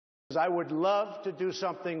I would love to do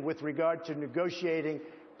something with regard to negotiating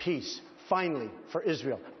peace, finally, for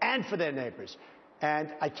Israel and for their neighbors. And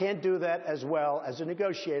I can't do that as well as a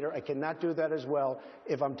negotiator. I cannot do that as well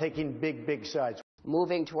if I'm taking big sides.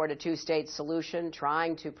 Moving toward a two-state solution,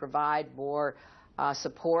 trying to provide more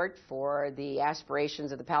support for the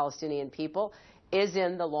aspirations of the Palestinian people is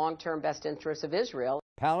in the long-term best interest of Israel.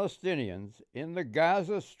 Palestinians in the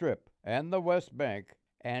Gaza Strip and the West Bank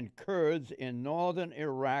and Kurds in northern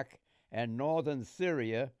Iraq and northern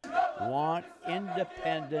Syria want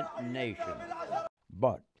independent nations.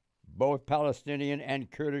 But both Palestinian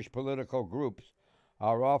and Kurdish political groups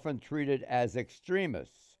are often treated as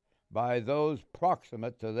extremists by those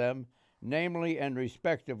proximate to them, namely and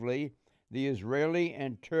respectively the Israeli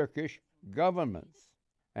and Turkish governments.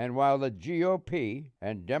 And while the GOP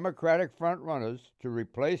and Democratic frontrunners to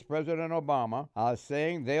replace President Obama are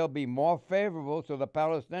saying they'll be more favorable to the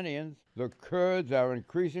Palestinians, the Kurds are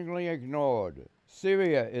increasingly ignored.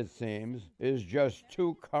 Syria, it seems, is just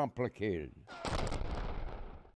too complicated.